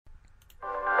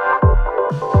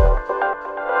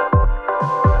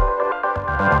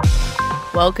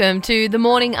Welcome to the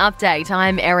Morning Update.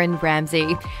 I'm Erin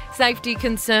Ramsey. Safety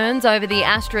concerns over the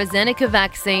AstraZeneca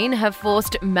vaccine have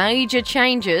forced major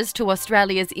changes to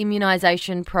Australia's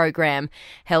immunisation program.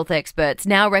 Health experts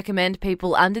now recommend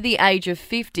people under the age of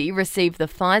 50 receive the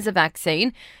Pfizer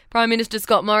vaccine. Prime Minister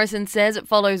Scott Morrison says it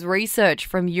follows research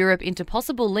from Europe into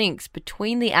possible links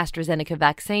between the AstraZeneca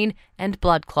vaccine and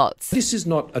blood clots. This is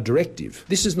not a directive.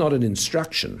 This is not an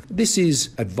instruction. This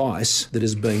is advice that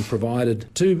is being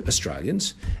provided to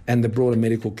Australians and the broader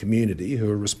medical community who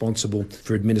are responsible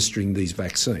for administering these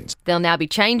vaccines. There'll now be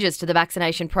changes to the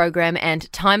vaccination program and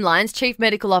timelines. Chief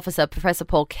Medical Officer Professor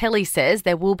Paul Kelly says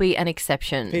there will be an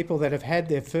exception. People that have had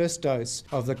their first dose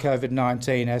of the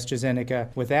COVID-19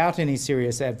 AstraZeneca without any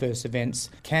serious adverse events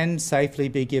can safely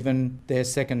be given their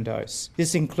second dose.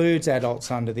 This includes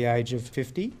adults under the age of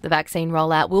 50. The vaccine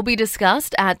rollout will be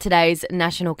discussed at today's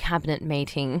National Cabinet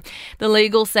meeting. The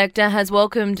legal sector has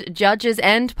welcomed judges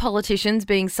and politicians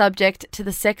being subject to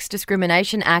the Sex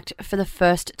Discrimination Act for the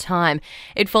first time.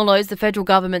 It follows the federal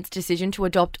government's decision to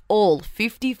adopt all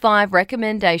 55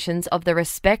 recommendations of the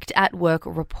Respect at Work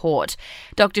report.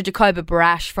 Dr. Jacoba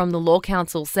Brash from the Law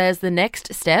Council says the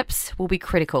next steps will be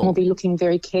critical. We'll be looking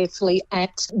very carefully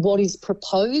at what is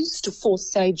proposed for,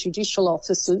 say, judicial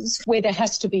officers, where there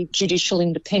has to be judicial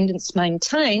independence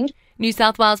maintained. New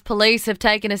South Wales Police have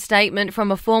taken a statement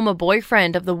from a former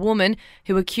boyfriend of the woman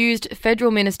who accused Federal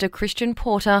Minister Christian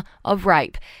Porter of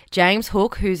rape. James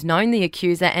Hook, who's known the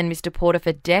accuser and Mr Porter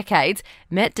for decades,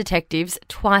 met detectives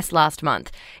twice last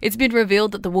month. It's been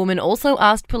revealed that the woman also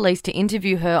asked police to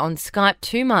interview her on Skype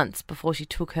 2 months before she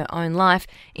took her own life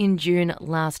in June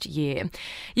last year.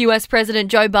 US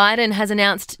President Joe Biden has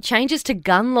announced changes to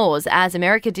gun laws as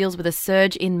America deals with a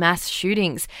surge in mass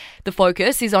shootings. The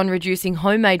focus is on reducing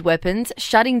homemade weapons,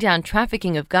 shutting down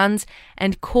trafficking of guns,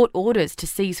 and court orders to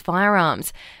seize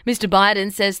firearms. Mr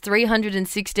Biden says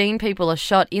 316 people are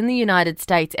shot in the United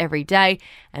States every day,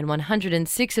 and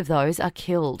 106 of those are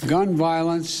killed. Gun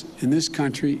violence in this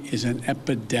country is an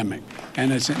epidemic,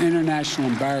 and it's an international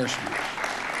embarrassment.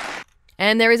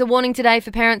 And there is a warning today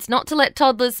for parents not to let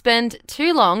toddlers spend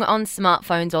too long on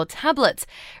smartphones or tablets.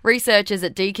 Researchers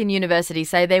at Deakin University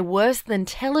say they're worse than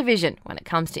television when it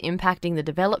comes to impacting the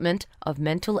development of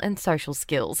mental and social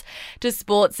skills. To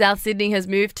sport, South Sydney has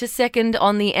moved to second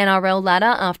on the NRL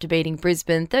ladder after beating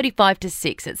Brisbane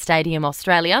 35-6 at Stadium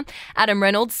Australia. Adam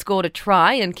Reynolds scored a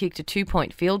try and kicked a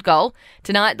 2-point field goal.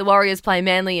 Tonight, the Warriors play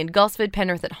Manly in Gosford,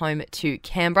 Penrith at home to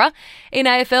Canberra. In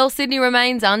AFL, Sydney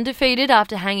remains undefeated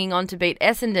after hanging on to beat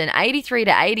Essendon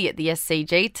 83-80 at the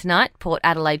SCG. Tonight, Port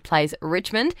Adelaide plays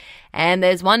Richmond. And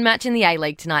there's one match in the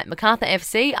A-League tonight. Macarthur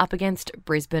FC up against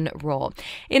Brisbane Roar.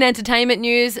 In entertainment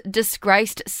news,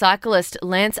 disgraced cyclist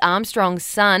Lance Armstrong's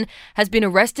son has been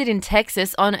arrested in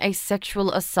Texas on a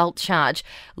sexual assault charge.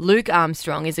 Luke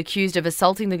Armstrong is accused of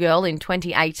assaulting the girl in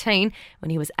 2018 when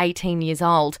he was 18 years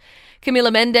old.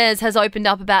 Camila Mendes has opened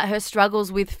up about her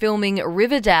struggles with filming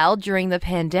Riverdale during the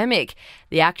pandemic.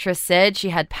 The actress said she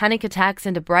had panic attacks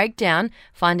and a breakdown,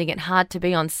 finding it hard to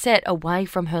be on set away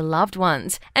from her loved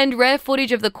ones. And rare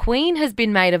footage of the Queen has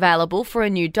been made available for a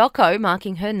new doco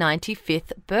marking her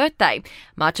 95th birthday.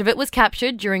 Much of it was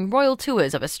captured during royal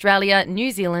tours of Australia,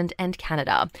 New Zealand and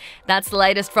Canada. That's the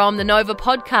latest from the Nova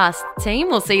podcast team.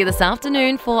 We'll see you this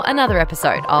afternoon for another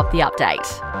episode of The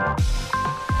Update.